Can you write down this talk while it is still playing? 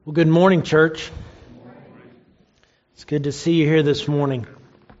Well, good morning, church. It's good to see you here this morning.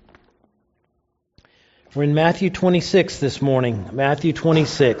 We're in Matthew 26 this morning, Matthew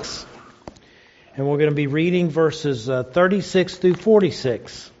 26. And we're going to be reading verses 36 through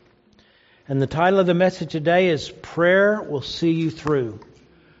 46. And the title of the message today is Prayer Will See You Through.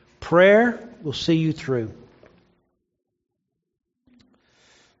 Prayer will see you through.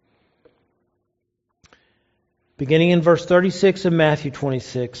 Beginning in verse 36 of Matthew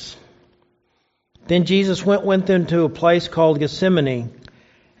 26. Then Jesus went with them to a place called Gethsemane,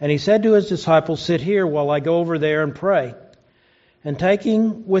 and he said to his disciples, "Sit here while I go over there and pray." And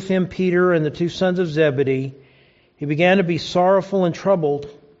taking with him Peter and the two sons of Zebedee, he began to be sorrowful and troubled.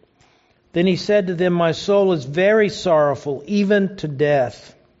 Then he said to them, "My soul is very sorrowful, even to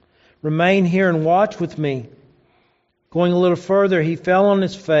death. Remain here and watch with me." Going a little further, he fell on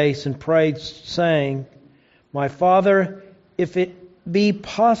his face and prayed, saying, "My Father, if it be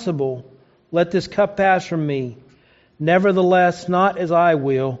possible, let this cup pass from me. Nevertheless, not as I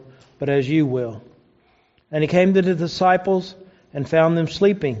will, but as you will." And he came to the disciples and found them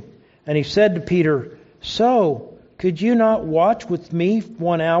sleeping. And he said to Peter, "So, could you not watch with me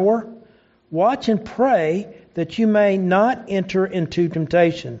 1 hour? Watch and pray that you may not enter into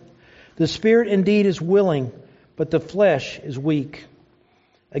temptation. The spirit indeed is willing, but the flesh is weak."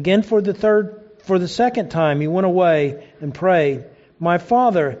 Again for the second time he went away and prayed, "My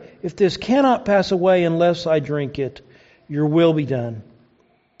Father, if this cannot pass away unless I drink it, your will be done."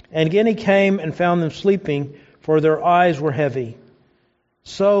 And again he came and found them sleeping, for their eyes were heavy.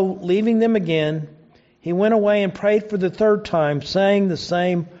 So, leaving them again, he went away and prayed for the third time, saying the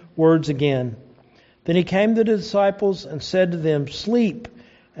same words again. Then he came to the disciples and said to them, "Sleep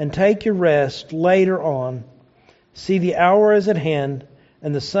and take your rest later on. See, the hour is at hand,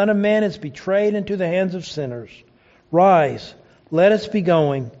 and the Son of Man is betrayed into the hands of sinners. Rise, let us be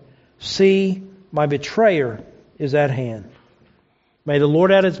going. See, my betrayer is at hand." May the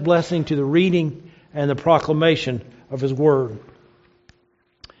Lord add His blessing to the reading and the proclamation of His Word.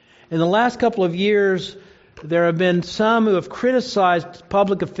 In the last couple of years, there have been some who have criticized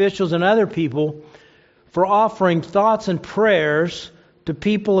public officials and other people for offering thoughts and prayers to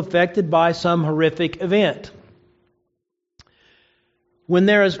people affected by some horrific event. When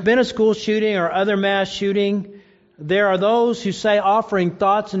there has been a school shooting or other mass shooting, there are those who say offering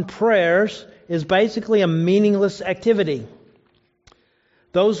thoughts and prayers is basically a meaningless activity.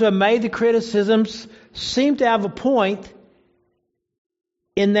 Those who have made the criticisms seem to have a point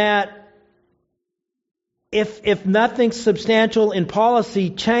in that if nothing substantial in policy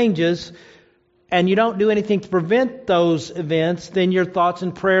changes and you don't do anything to prevent those events, then your thoughts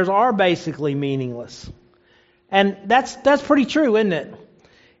and prayers are basically meaningless. And that's pretty true, isn't it?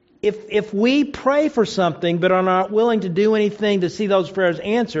 If we pray for something but are not willing to do anything to see those prayers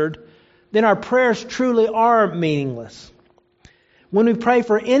answered, then our prayers truly are meaningless. When we pray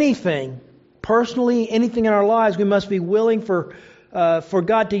for anything, personally, anything in our lives, we must be willing for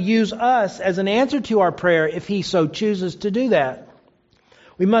God to use us as an answer to our prayer if He so chooses to do that.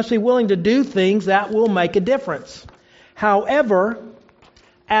 We must be willing to do things that will make a difference. However,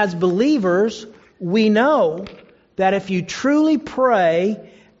 as believers, we know that if you truly pray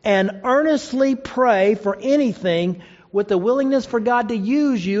and earnestly pray for anything with the willingness for God to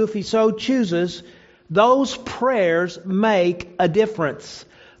use you if He so chooses, those prayers make a difference.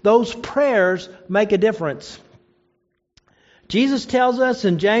 Those prayers make a difference. Jesus tells us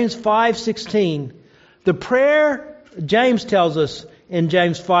in James 5:16, the prayer, James tells us in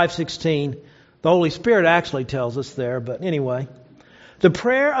James 5:16, the Holy Spirit actually tells us there, but anyway, the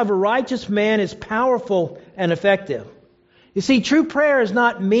prayer of a righteous man is powerful and effective. You see, true prayer is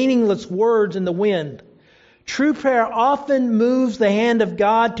not meaningless words in the wind. True prayer often moves the hand of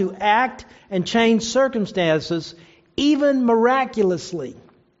God to act and change circumstances, even miraculously.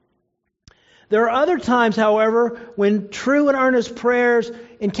 There are other times, however, when true and earnest prayers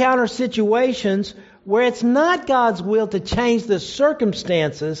encounter situations where it's not God's will to change the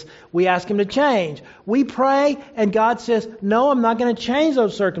circumstances we ask Him to change. We pray and God says, "No, I'm not going to change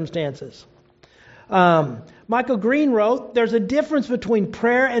those circumstances." Michael Green wrote, "There's a difference between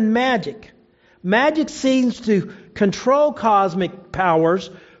prayer and magic. Magic seems to control cosmic powers.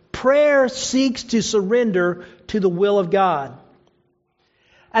 Prayer seeks to surrender to the will of God."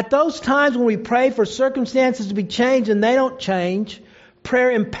 At those times when we pray for circumstances to be changed and they don't change, prayer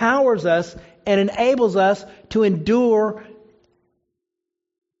empowers us and enables us to endure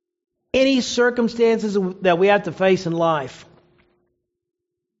any circumstances that we have to face in life.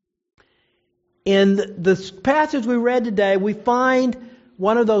 In the passage we read today, we find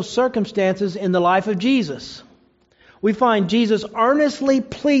one of those circumstances in the life of Jesus. we find Jesus earnestly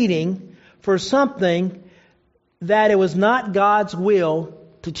pleading for something that it was not God's will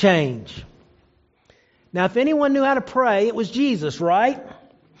to change. Now, if anyone knew how to pray, it was Jesus, right?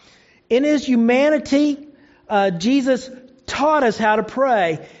 In His humanity, Jesus taught us how to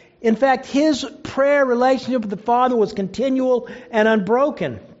pray. In fact, His prayer relationship with the Father was continual and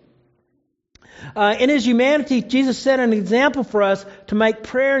unbroken. In His humanity, Jesus set an example for us to make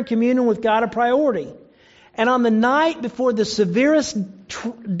prayer and communion with God a priority. And on the night before the severest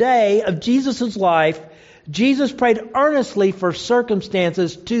day of Jesus' life, Jesus prayed earnestly for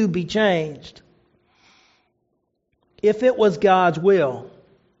circumstances to be changed, if it was God's will.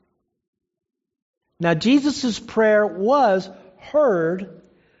 Now, Jesus' prayer was heard,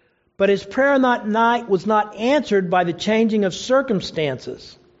 but His prayer on that night was not answered by the changing of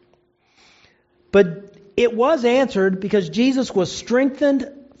circumstances. But it was answered because Jesus was strengthened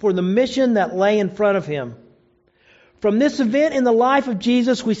for the mission that lay in front of Him. From this event in the life of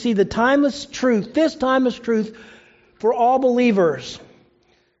Jesus, we see the timeless truth, this timeless truth for all believers.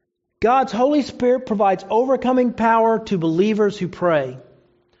 God's Holy Spirit provides overcoming power to believers who pray.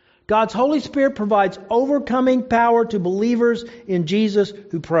 God's Holy Spirit provides overcoming power to believers in Jesus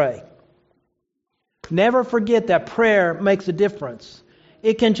who pray. Never forget that prayer makes a difference.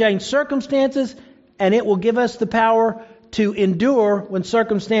 It can change circumstances, and it will give us the power to endure when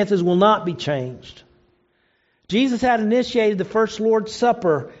circumstances will not be changed. Jesus had initiated the first Lord's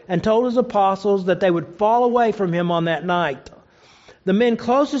Supper and told His apostles that they would fall away from Him on that night. The men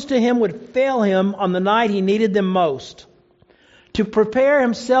closest to Him would fail Him on the night He needed them most. To prepare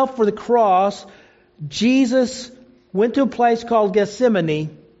Himself for the cross, Jesus went to a place called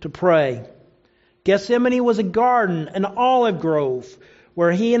Gethsemane to pray. Gethsemane was a garden, an olive grove,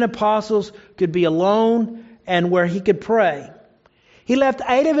 where He and apostles could be alone and where He could pray. He left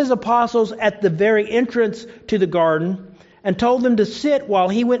 8 of His apostles at the very entrance to the garden and told them to sit while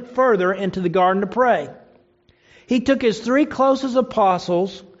He went further into the garden to pray. He took His 3 closest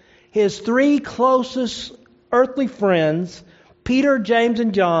apostles, His 3 closest earthly friends, Peter, James,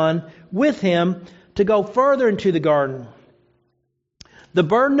 and John, with Him to go further into the garden. The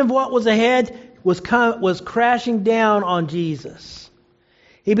burden of what was ahead was crashing down on Jesus.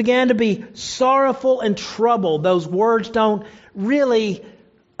 He began to be sorrowful and troubled. Those words don't really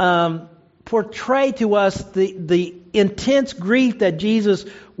portray to us the intense grief that Jesus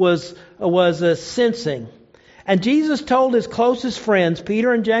was sensing. And Jesus told His closest friends,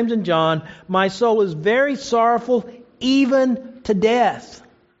 Peter and James and John, "My soul is very sorrowful, even to death."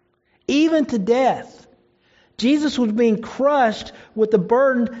 Even to death. Jesus was being crushed with the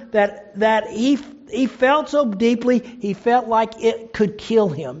burden that he felt so deeply, he felt like it could kill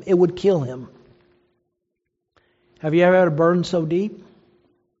him. It would kill him. Have you ever had a burden so deep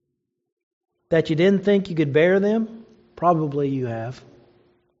that you didn't think you could bear them? Probably you have.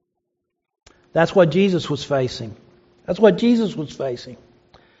 That's what Jesus was facing. That's what Jesus was facing.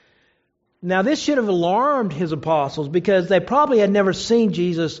 Now, this should have alarmed His apostles because they probably had never seen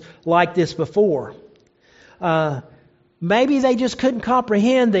Jesus like this before. Maybe they just couldn't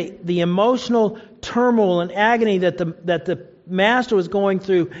comprehend the emotional turmoil and agony that the Master was going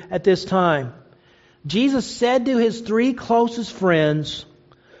through at this time. Jesus said to His 3 closest friends,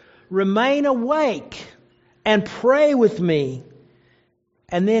 "Remain awake and pray with me."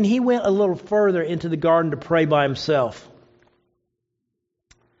 And then He went a little further into the garden to pray by Himself.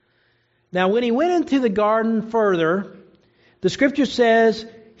 Now, when He went into the garden further, the Scripture says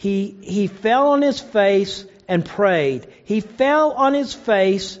He fell on His face and prayed. He fell on His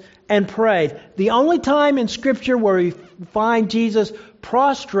face and prayed. The only time in Scripture where we find Jesus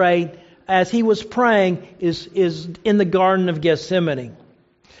prostrate as He was praying is in the Garden of Gethsemane.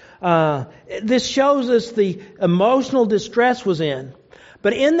 This shows us the emotional distress was in.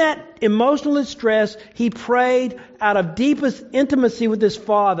 But in that emotional distress, He prayed out of deepest intimacy with His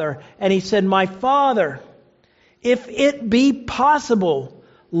Father. And He said, "My Father, if it be possible,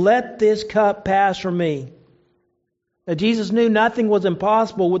 let this cup pass from me." Now, Jesus knew nothing was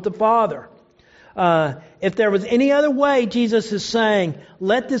impossible with the Father. If there was any other way, Jesus is saying,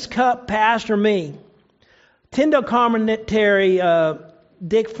 "Let this cup pass from me." Tyndale commentary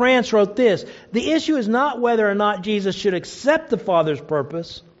Dick France wrote this: "The issue is not whether or not Jesus should accept the Father's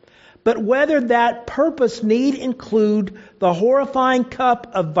purpose, but whether that purpose need include the horrifying cup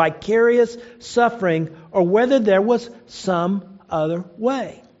of vicarious suffering, or whether there was some other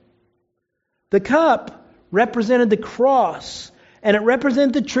way." The cup represented the cross, and it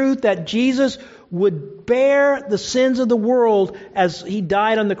represented the truth that Jesus would bear the sins of the world as He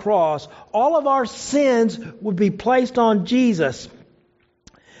died on the cross. All of our sins would be placed on Jesus.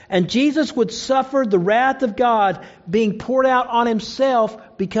 And Jesus would suffer the wrath of God being poured out on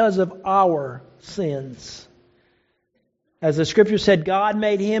Himself because of our sins. As the Scripture said, God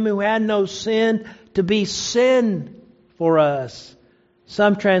made Him who had no sin to be sin for us.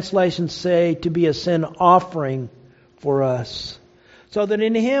 Some translations say to be a sin offering for us, so that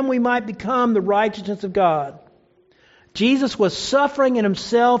in Him we might become the righteousness of God. Jesus was suffering in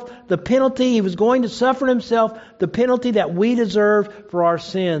Himself the penalty. He was going to suffer in Himself the penalty that we deserve for our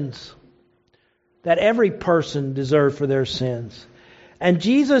sins, that every person deserved for their sins. And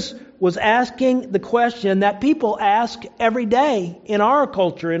Jesus was asking the question that people ask every day in our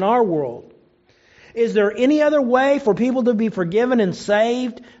culture, in our world. Is there any other way for people to be forgiven and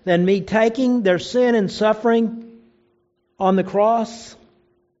saved than me taking their sin and suffering on the cross?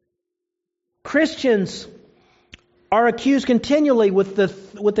 Christians are accused continually with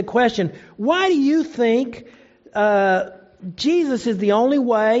the question, why do you think Jesus is the only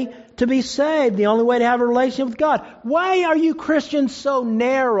way to be saved, the only way to have a relationship with God? Why are you Christians so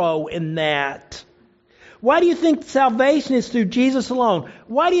narrow in that? Why do you think salvation is through Jesus alone?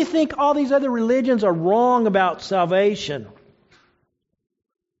 Why do you think all these other religions are wrong about salvation?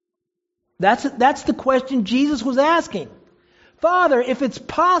 That's the question Jesus was asking. Father, if it's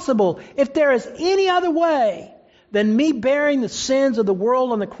possible, if there is any other way than me bearing the sins of the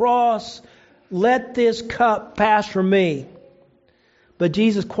world on the cross, let this cup pass from me. But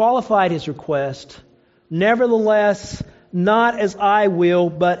Jesus qualified His request. Nevertheless, not as I will,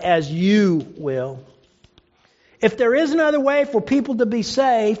 but as you will. If there is another way for people to be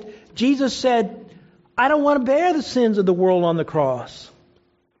saved, Jesus said, I don't want to bear the sins of the world on the cross.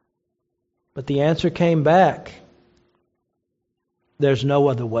 But the answer came back. There's no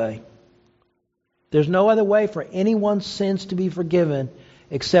other way. There's no other way for anyone's sins to be forgiven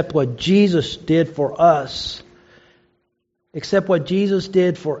except what Jesus did for us. Except what Jesus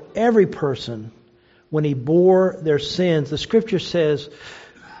did for every person when He bore their sins. The Scripture says,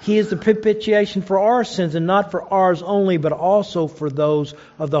 He is the propitiation for our sins, and not for ours only, but also for those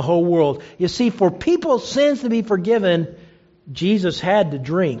of the whole world. You see, for people's sins to be forgiven, Jesus had to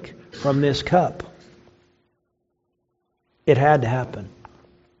drink from this cup. It had to happen.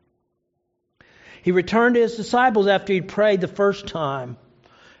 He returned to His disciples after He'd prayed the first time.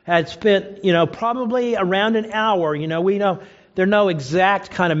 Had spent, probably around an hour. We know there are no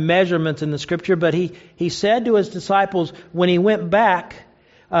exact kind of measurements in the Scripture, but He said to His disciples when He went back,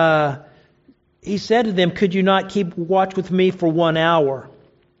 He said to them, could you not keep watch with me for 1 hour?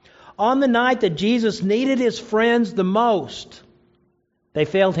 On the night that Jesus needed His friends the most, they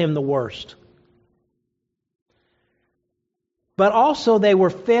failed Him the worst. But also they were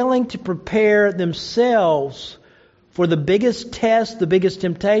failing to prepare themselves for the biggest test, the biggest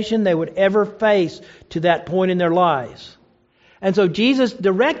temptation they would ever face to that point in their lives. And so Jesus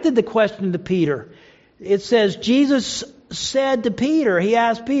directed the question to Peter. It says, Jesus said to Peter, He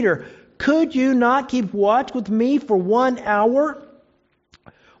asked Peter, could you not keep watch with me for 1 hour?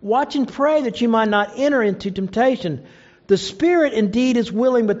 Watch and pray that you might not enter into temptation. The spirit indeed is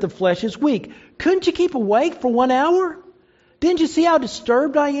willing, but the flesh is weak. Couldn't you keep awake for 1 hour? Didn't you see how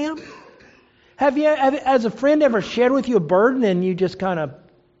disturbed I am? Have as a friend, ever shared with you a burden and you just kind of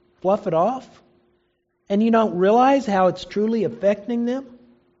fluff it off? And you don't realize how it's truly affecting them?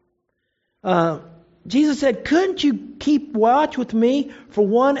 Jesus said, couldn't you keep watch with me for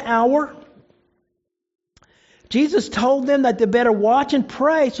 1 hour? Jesus told them that they better watch and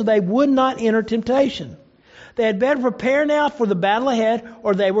pray so they would not enter temptation. They had better prepare now for the battle ahead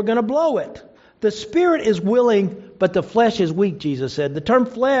or they were going to blow it. The spirit is willing, but the flesh is weak, Jesus said. The term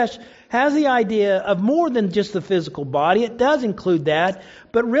flesh has the idea of more than just the physical body. It does include that.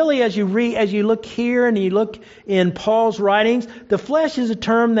 But really, as you look here and you look in Paul's writings, the flesh is a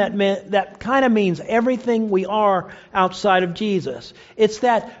term that kind of means everything we are outside of Jesus. It's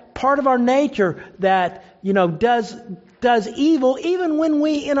that part of our nature that, does evil even when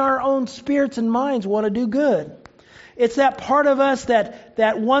we in our own spirits and minds want to do good. It's that part of us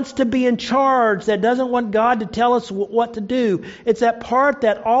that wants to be in charge, that doesn't want God to tell us what to do. It's that part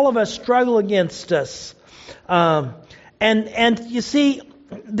that all of us struggle against us. And you see,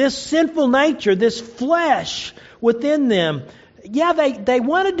 this sinful nature, this flesh within them, they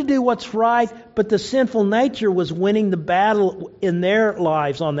wanted to do what's right, but the sinful nature was winning the battle in their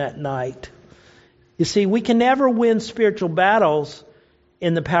lives on that night. You see, we can never win spiritual battles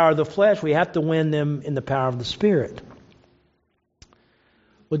in the power of the flesh. We have to win them in the power of the Spirit.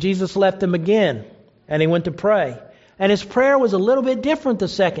 Well, Jesus left them again, and He went to pray. And His prayer was a little bit different the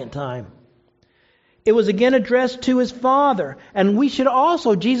second time. It was again addressed to His Father. And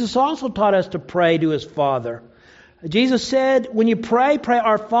Jesus also taught us to pray to His Father. Jesus said, when you pray, pray,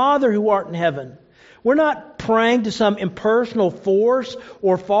 Our Father who art in heaven. We're not praying to some impersonal force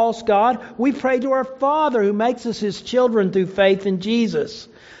or false God. We pray to our Father who makes us His children through faith in Jesus.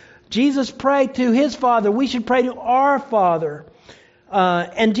 Jesus prayed to His Father. We should pray to our Father.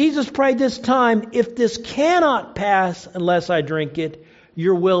 And Jesus prayed this time, if this cannot pass unless I drink it,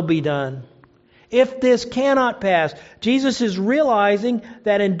 your will be done. If this cannot pass. Jesus is realizing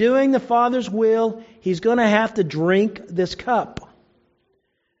that in doing the Father's will, He's going to have to drink this cup.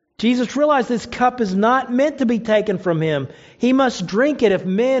 Jesus realized this cup is not meant to be taken from Him. He must drink it if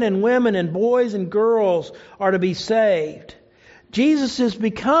men and women and boys and girls are to be saved. Jesus is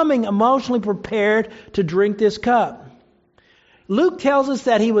becoming emotionally prepared to drink this cup. Luke tells us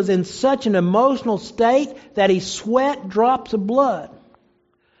that He was in such an emotional state that He sweat drops of blood.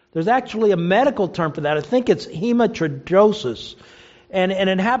 There's actually a medical term for that. I think it's hematidrosis. And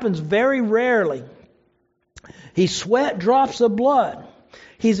it happens very rarely. He sweat drops of blood.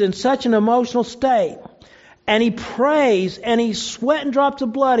 He's in such an emotional state. And he prays and he's sweating drops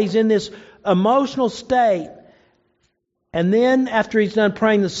of blood. He's in this emotional state. And then after he's done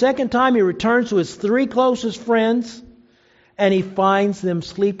praying the second time, he returns to his 3 closest friends and he finds them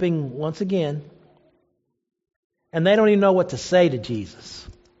sleeping once again. And they don't even know what to say to Jesus.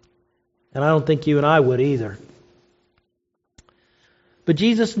 And I don't think you and I would either. But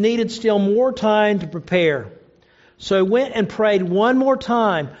Jesus needed still more time to prepare. So he went and prayed one more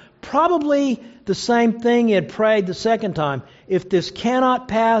time. Probably the same thing he had prayed the second time. If this cannot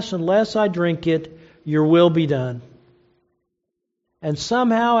pass unless I drink it, your will be done. And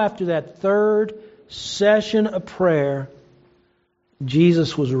somehow after that third session of prayer,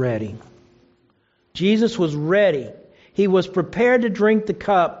 Jesus was ready. Jesus was ready. He was prepared to drink the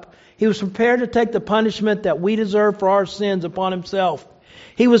cup. He was prepared to take the punishment that we deserve for our sins upon Himself.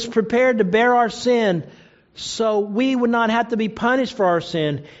 He was prepared to bear our sin so we would not have to be punished for our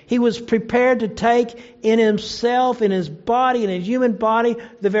sin. He was prepared to take in Himself, in His body, in His human body,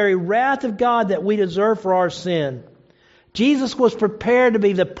 the very wrath of God that we deserve for our sin. Jesus was prepared to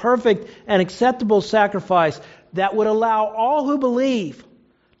be the perfect and acceptable sacrifice that would allow all who believe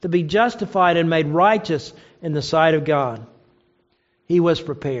to be justified and made righteous in the sight of God. He was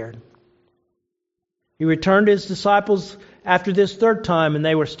prepared. He returned to His disciples after this third time and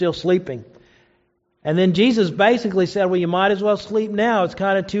they were still sleeping. And then Jesus basically said, well, you might as well sleep now. It's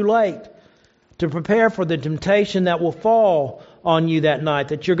kind of too late to prepare for the temptation that will fall on you that night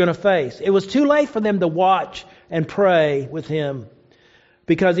that you're going to face. It was too late for them to watch and pray with Him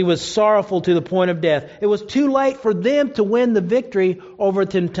because He was sorrowful to the point of death. It was too late for them to win the victory over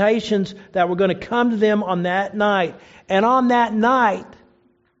temptations that were going to come to them on that night. And on that night,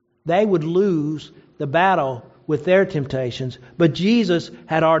 they would lose the battle with their temptations. But Jesus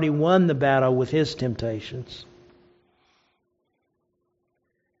had already won the battle with His temptations.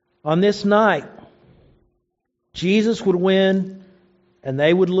 On this night, Jesus would win and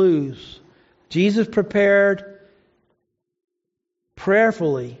they would lose. Jesus prepared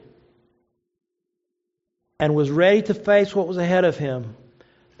prayerfully and was ready to face what was ahead of Him.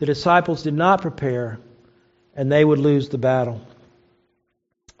 The disciples did not prepare and they would lose the battle.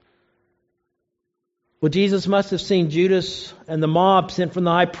 Well, Jesus must have seen Judas and the mob sent from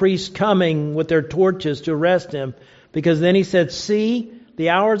the high priest coming with their torches to arrest Him, because then He said, see, the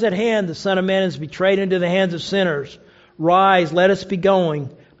hour is at hand, the Son of Man is betrayed into the hands of sinners. Rise, let us be going.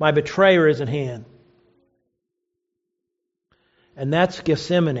 My betrayer is at hand. And that's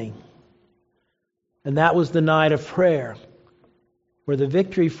Gethsemane. And that was the night of prayer, where the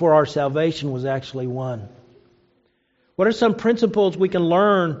victory for our salvation was actually won. What are some principles we can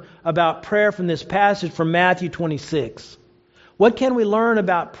learn about prayer from this passage from Matthew 26? What can we learn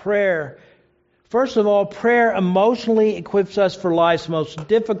about prayer? First of all, prayer emotionally equips us for life's most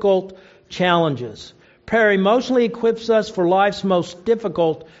difficult challenges. Prayer emotionally equips us for life's most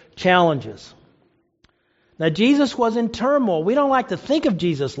difficult challenges. Now, Jesus was in turmoil. We don't like to think of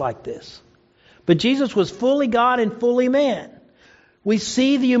Jesus like this. But Jesus was fully God and fully man. We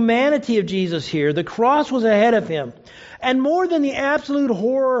see the humanity of Jesus here. The cross was ahead of Him. And more than the absolute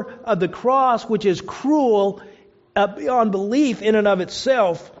horror of the cross, which is cruel beyond belief in and of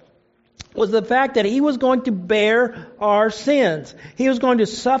itself, was the fact that He was going to bear our sins. He was going to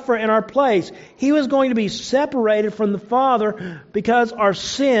suffer in our place. He was going to be separated from the Father because our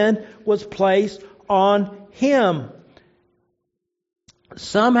sin was placed on Him.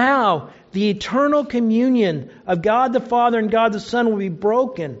 Somehow, the eternal communion of God the Father and God the Son will be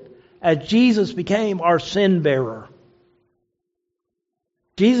broken as Jesus became our sin bearer.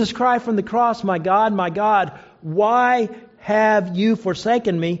 Jesus cried from the cross, my God, why have you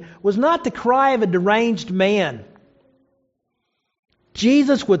forsaken me?" was not the cry of a deranged man.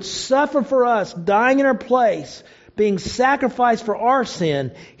 Jesus would suffer for us, dying in our place, being sacrificed for our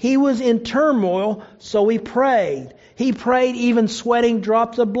sin. He was in turmoil, so He prayed. He prayed even sweating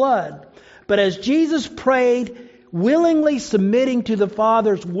drops of blood. But as Jesus prayed, willingly submitting to the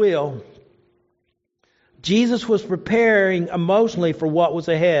Father's will, Jesus was preparing emotionally for what was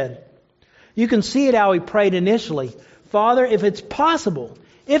ahead. You can see it how He prayed initially. Father, if it's possible.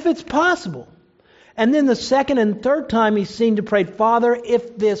 And then the second and third time He seemed to pray, Father,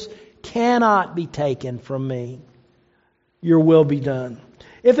 if this cannot be taken from me, Your will be done.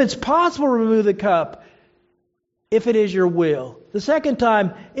 If it's possible, remove the cup, if it is Your will. The second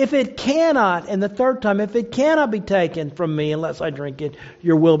time, if it cannot. And the third time, if it cannot be taken from me unless I drink it,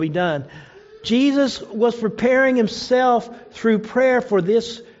 Your will be done. Jesus was preparing Himself through prayer for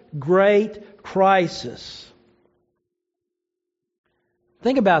this great crisis.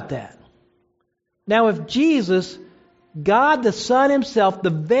 Think about that. Now, if Jesus, God the Son Himself, the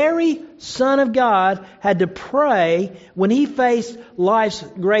very Son of God, had to pray when He faced life's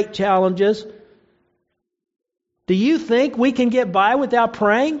great challenges, do you think we can get by without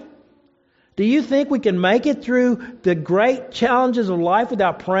praying? Do you think we can make it through the great challenges of life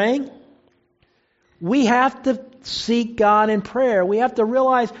without praying? We have to seek God in prayer. We have to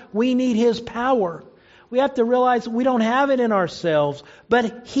realize we need His power. We have to realize we don't have it in ourselves,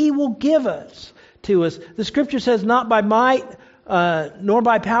 but He will give us to us. The Scripture says, not by might nor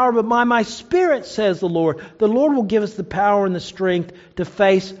by power, but by my Spirit, says the Lord. The Lord will give us the power and the strength to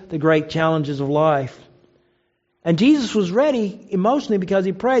face the great challenges of life. And Jesus was ready emotionally because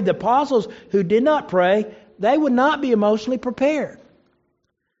He prayed. The apostles who did not pray, they would not be emotionally prepared.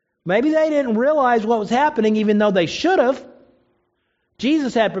 Maybe they didn't realize what was happening, even though they should have.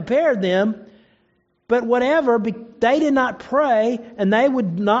 Jesus had prepared them. But whatever, they did not pray, and they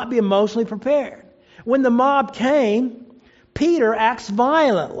would not be emotionally prepared. When the mob came, Peter acts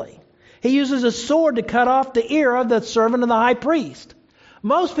violently. He uses a sword to cut off the ear of the servant of the high priest.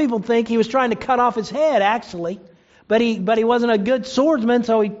 Most people think he was trying to cut off his head, actually. But he wasn't a good swordsman,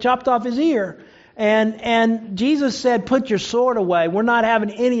 so he chopped off his ear. And Jesus said, put your sword away. We're not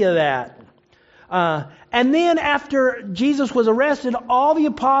having any of that. And then after Jesus was arrested, all the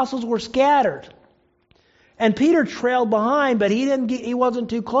apostles were scattered. And Peter trailed behind, but he wasn't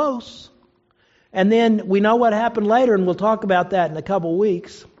too close. And then we know what happened later, and we'll talk about that in a couple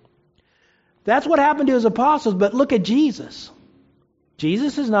weeks. That's what happened to His apostles, but look at Jesus.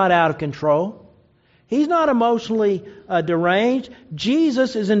 Jesus is not out of control. He's not emotionally deranged.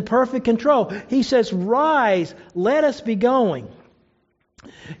 Jesus is in perfect control. He says, rise, let us be going.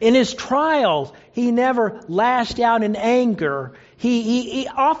 In His trials, He never lashed out in anger. He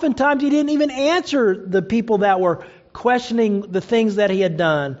oftentimes He didn't even answer the people that were questioning the things that He had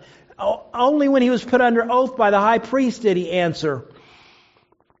done. Only when He was put under oath by the high priest did He answer.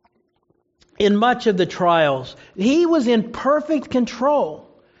 In much of the trials, He was in perfect control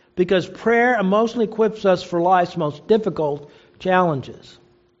because prayer emotionally equips us for life's most difficult challenges.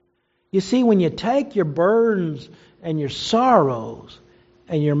 You see, when you take your burdens and your sorrows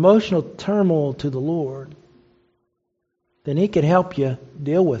and your emotional turmoil to the Lord, then He can help you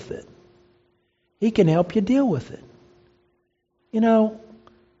deal with it. He can help you deal with it. You know,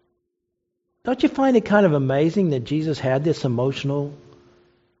 don't you find it kind of amazing that Jesus had this emotional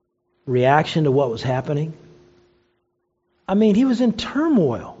reaction to what was happening? I mean, He was in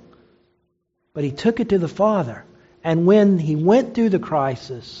turmoil, but He took it to the Father. And when He went through the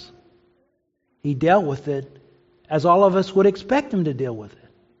crisis, He dealt with it as all of us would expect Him to deal with it.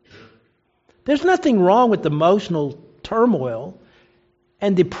 There's nothing wrong with emotional turmoil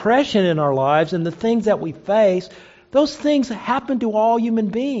and depression in our lives and the things that we face. Those things happen to all human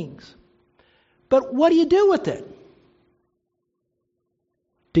beings. But what do you do with it?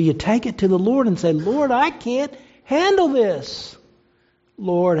 Do you take it to the Lord and say, Lord, I can't handle this.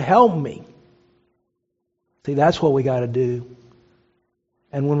 Lord, help me. See, that's what we got to do.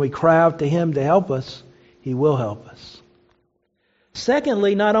 And when we cry out to Him to help us, He will help us.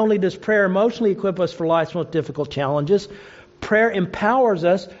 Secondly, not only does prayer emotionally equip us for life's most difficult challenges, prayer empowers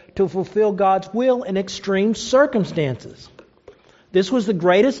us to fulfill God's will in extreme circumstances. This was the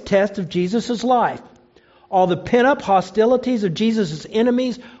greatest test of Jesus' life. All the pent-up hostilities of Jesus'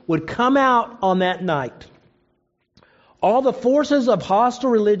 enemies would come out on that night. All the forces of hostile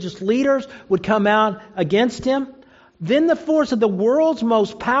religious leaders would come out against Him. Then the force of the world's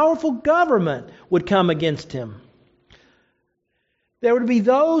most powerful government would come against Him. There would be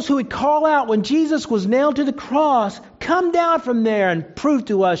those who would call out when Jesus was nailed to the cross, come down from there and prove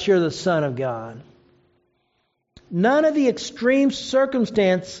to us you're the Son of God. None of the extreme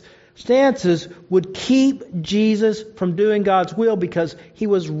circumstance circumstances would keep Jesus from doing God's will because he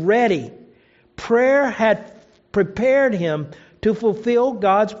was ready. Prayer had prepared him to fulfill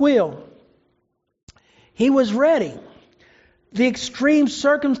God's will. He was ready. The extreme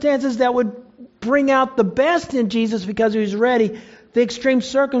circumstances that would bring out the best in Jesus because he was ready, the extreme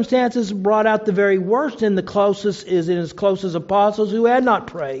circumstances brought out the very worst in his closest apostles who had not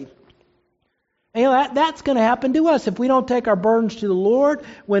prayed. And that's going to happen to us if we don't take our burdens to the Lord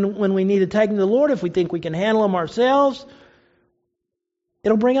when we need to take them to the Lord, if we think we can handle them ourselves.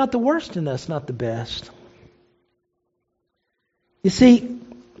 It'll bring out the worst in us, not the best. You see,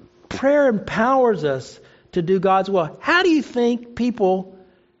 prayer empowers us to do God's will. How do you think people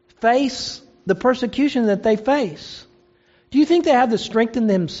face the persecution that they face? Do you think they have the strength in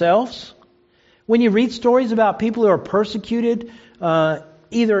themselves? When you read stories about people who are persecuted,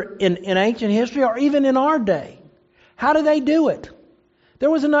 either in ancient history or even in our day, how do they do it? There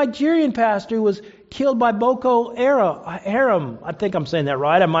was a Nigerian pastor who was killed by Boko Haram. I think I'm saying that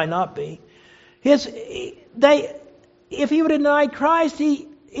right. I might not be. If he would have denied Christ, he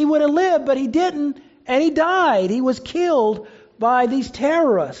would have lived, but he didn't, and he died. He was killed by these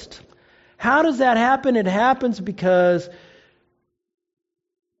terrorists. How does that happen? It happens because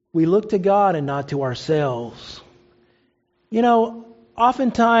we look to God and not to ourselves. You know,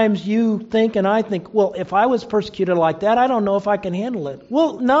 oftentimes you think and I think, well, if I was persecuted like that, I don't know if I can handle it.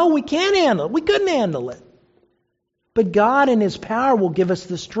 Well, no, we can't handle it. We couldn't handle it. But God in His power will give us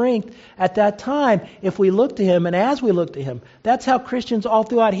the strength at that time if we look to Him and as we look to Him. That's how Christians all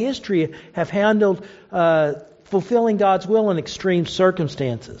throughout history have handled fulfilling God's will in extreme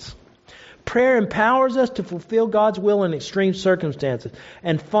circumstances. Prayer empowers us to fulfill God's will in extreme circumstances.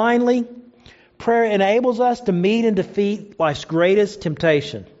 And finally, prayer enables us to meet and defeat life's greatest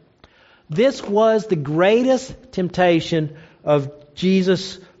temptation. This was the greatest temptation of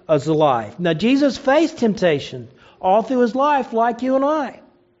Jesus as life. Now, Jesus faced temptation all through His life like you and I.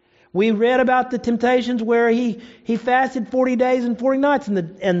 We read about the temptations where He fasted 40 days and 40 nights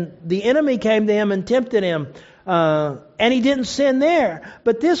and the enemy came to Him and tempted Him. And He didn't sin there.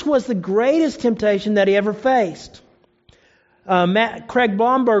 But this was the greatest temptation that He ever faced. Craig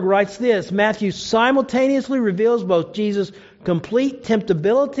Blomberg writes this: Matthew simultaneously reveals both Jesus' complete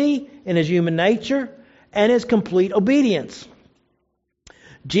temptability in His human nature and His complete obedience.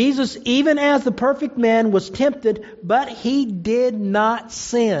 Jesus, even as the perfect man, was tempted, but He did not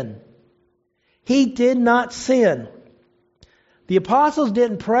sin. He did not sin. The apostles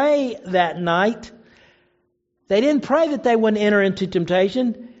didn't pray that night. They didn't pray that they wouldn't enter into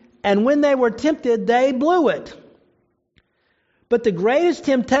temptation. And when they were tempted, they blew it. But the greatest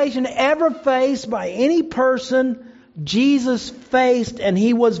temptation ever faced by any person, Jesus faced, and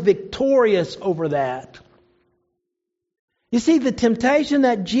He was victorious over that. You see, the temptation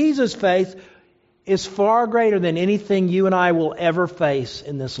that Jesus faced is far greater than anything you and I will ever face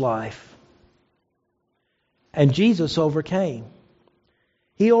in this life. And Jesus overcame.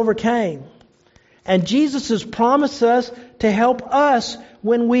 He overcame. And Jesus has promised us to help us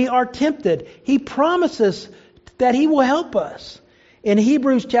when we are tempted. He promises that He will help us. In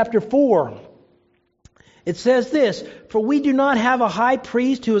Hebrews chapter 4, it says this: For we do not have a high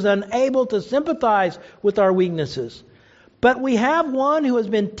priest who is unable to sympathize with our weaknesses, but we have one who has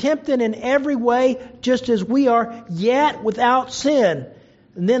been tempted in every way just as we are, yet without sin.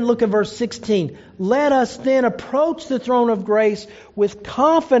 And then look at verse 16. Let us then approach the throne of grace with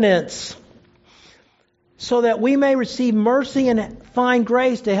confidence, so that we may receive mercy and find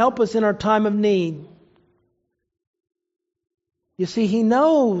grace to help us in our time of need. You see, He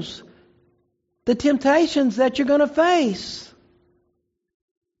knows the temptations that you're going to face.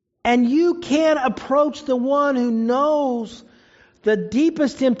 And you can't approach the one who knows the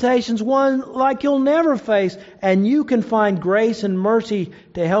deepest temptations, one like you'll never face, and you can find grace and mercy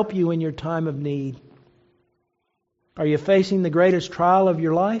to help you in your time of need. Are you facing the greatest trial of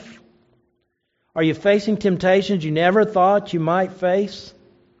your life? Are you facing temptations you never thought you might face?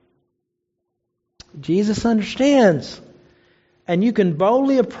 Jesus understands. And you can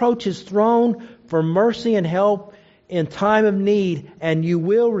boldly approach His throne for mercy and help in time of need, and you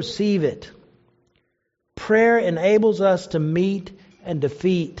will receive it. Prayer enables us to meet and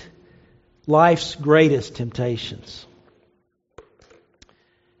defeat life's greatest temptations.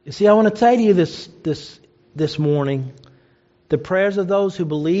 You see, I want to say to you this morning, the prayers of those who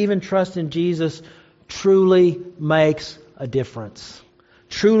believe and trust in Jesus truly makes a difference.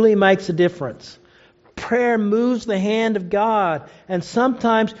 Truly makes a difference. Prayer moves the hand of God, and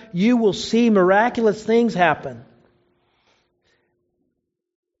sometimes you will see miraculous things happen.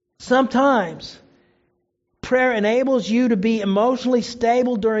 Sometimes prayer enables you to be emotionally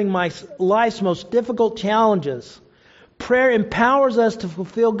stable during my life's most difficult challenges. Prayer empowers us to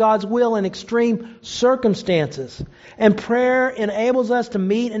fulfill God's will in extreme circumstances. And prayer enables us to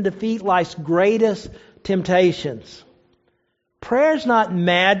meet and defeat life's greatest temptations. Prayer is not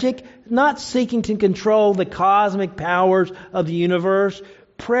magic, not seeking to control the cosmic powers of the universe.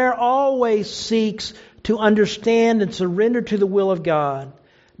 Prayer always seeks to understand and surrender to the will of God,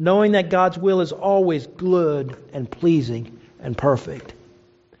 knowing that God's will is always good and pleasing and perfect.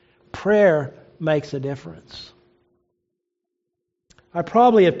 Prayer makes a difference. I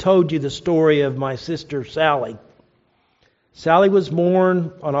probably have told you the story of my sister Sally. Sally was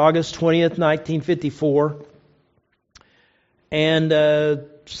born on August 20th, 1954, and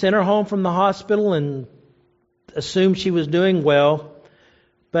sent her home from the hospital and assumed she was doing well.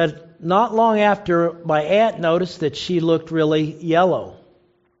 But not long after, my aunt noticed that she looked really yellow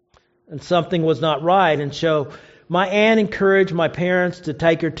and something was not right. And so my aunt encouraged my parents to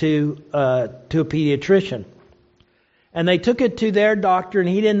take her to a pediatrician. And they took it to their doctor, and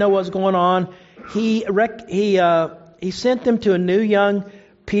he didn't know what was going on. He sent them to a new young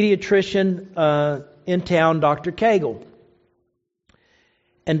pediatrician in town, Dr. Cagle.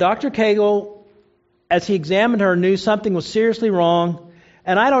 And Dr. Cagle, as he examined her, knew something was seriously wrong.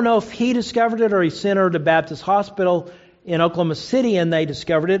 And I don't know if he discovered it or he sent her to Baptist Hospital in Oklahoma City and they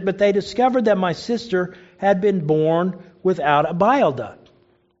discovered it. But they discovered that my sister had been born without a bile duct.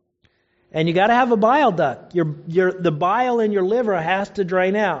 And you got to have a bile duct. The bile in your liver has to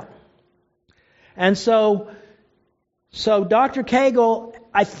drain out. And so Dr. Cagle,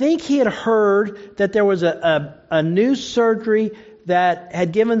 I think he had heard that there was a new surgery that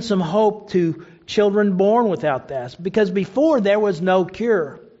had given some hope to children born without this. Because before there was no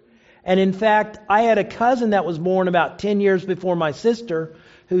cure. And in fact, I had a cousin that was born about 10 years before my sister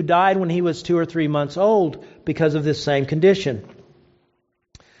who died when he was 2 or 3 months old because of this same condition.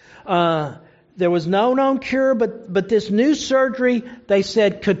 There was no known cure, but this new surgery, they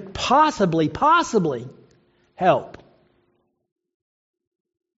said, could possibly help.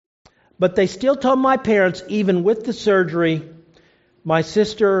 But they still told my parents, even with the surgery, my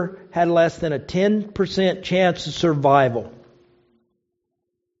sister had less than a 10% chance of survival.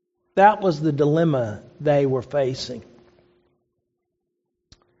 That was the dilemma they were facing.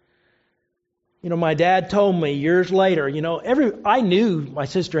 You know, my dad told me years later, I knew my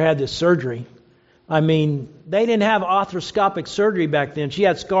sister had this surgery. I mean, they didn't have arthroscopic surgery back then. She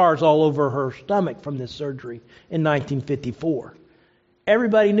had scars all over her stomach from this surgery in 1954.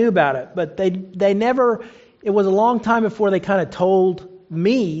 Everybody knew about it, but they never, it was a long time before they kind of told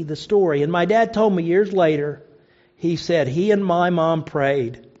me the story. And my dad told me years later, he said he and my mom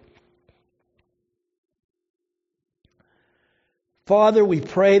prayed, Father, we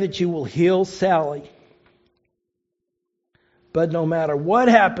pray that you will heal Sally. But no matter what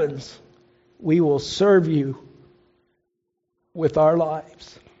happens, we will serve you with our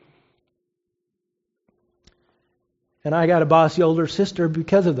lives. And I got a bossy older sister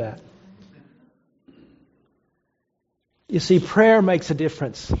because of that. You see, prayer makes a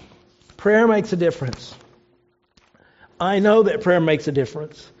difference. Prayer makes a difference. I know that prayer makes a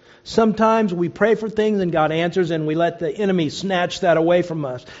difference. Sometimes we pray for things and God answers and we let the enemy snatch that away from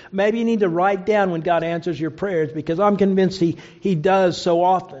us. Maybe you need to write down when God answers your prayers because I'm convinced He does so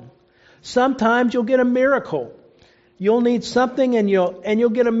often. Sometimes you'll get a miracle. You'll need something and you'll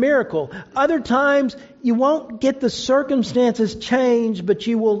get a miracle. Other times you won't get the circumstances changed, but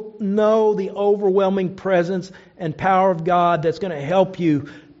you will know the overwhelming presence and power of God that's going to help you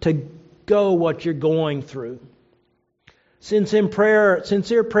to go what you're going through. Sincere prayer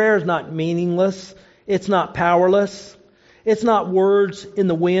is not meaningless. It's not powerless. It's not words in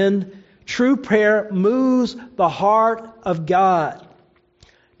the wind. True prayer moves the heart of God.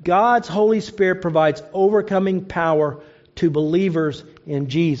 God's Holy Spirit provides overcoming power to believers in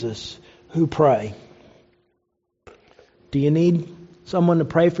Jesus who pray. Do you need someone to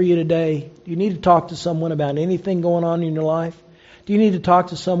pray for you today? Do you need to talk to someone about anything going on in your life? Do you need to talk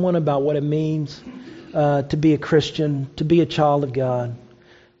to someone about what it means to be a Christian, to be a child of God?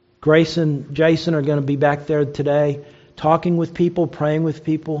 Grace and Jason are going to be back there today talking with people, praying with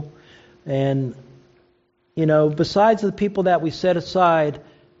people. And, besides the people that we set aside,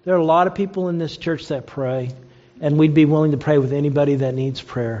 there are a lot of people in this church that pray, and we'd be willing to pray with anybody that needs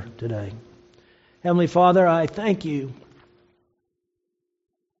prayer today. Heavenly Father, I thank you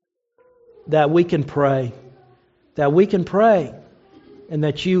that we can pray, and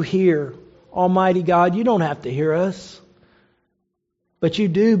that you hear. Almighty God, you don't have to hear us, but you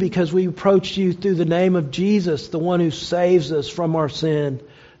do because we approached you through the name of Jesus, the one who saves us from our sin,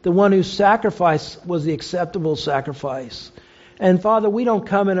 the one whose sacrifice was the acceptable sacrifice. And Father, we don't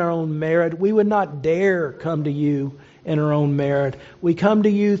come in our own merit. We would not dare come to you in our own merit. We come to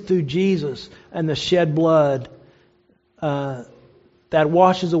you through Jesus and the shed blood that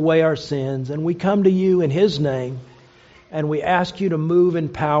washes away our sins. And we come to you in His name, and we ask you to move in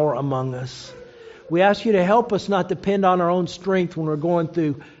power among us. We ask you to help us not depend on our own strength when we're going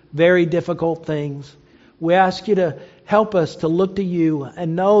through very difficult things. We ask you to help us to look to you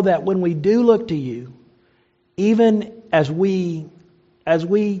and know that when we do look to you, even as we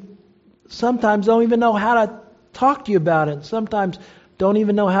sometimes don't even know how to talk to you about it, sometimes don't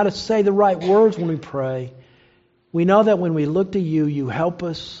even know how to say the right words when we pray, we know that when we look to you, you help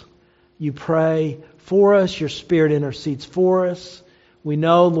us, you pray for us, your Spirit intercedes for us. We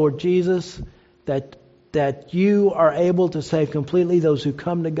know, Lord Jesus, that you are able to save completely those who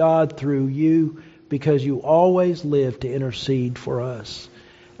come to God through you, because you always live to intercede for us.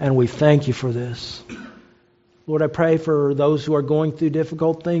 And we thank you for this. Lord, I pray for those who are going through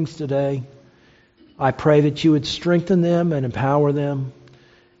difficult things today. I pray that you would strengthen them and empower them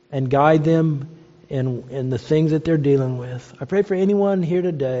and guide them in the things that they're dealing with. I pray for anyone here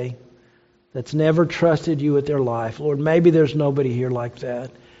today that's never trusted you with their life. Lord, maybe there's nobody here like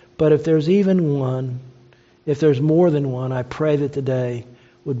that. But if there's even one, if there's more than one, I pray that today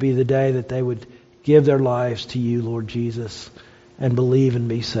would be the day that they would give their lives to you, Lord Jesus, and believe and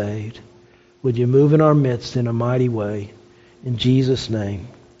be saved. Would you move in our midst in a mighty way? In Jesus' name,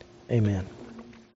 amen.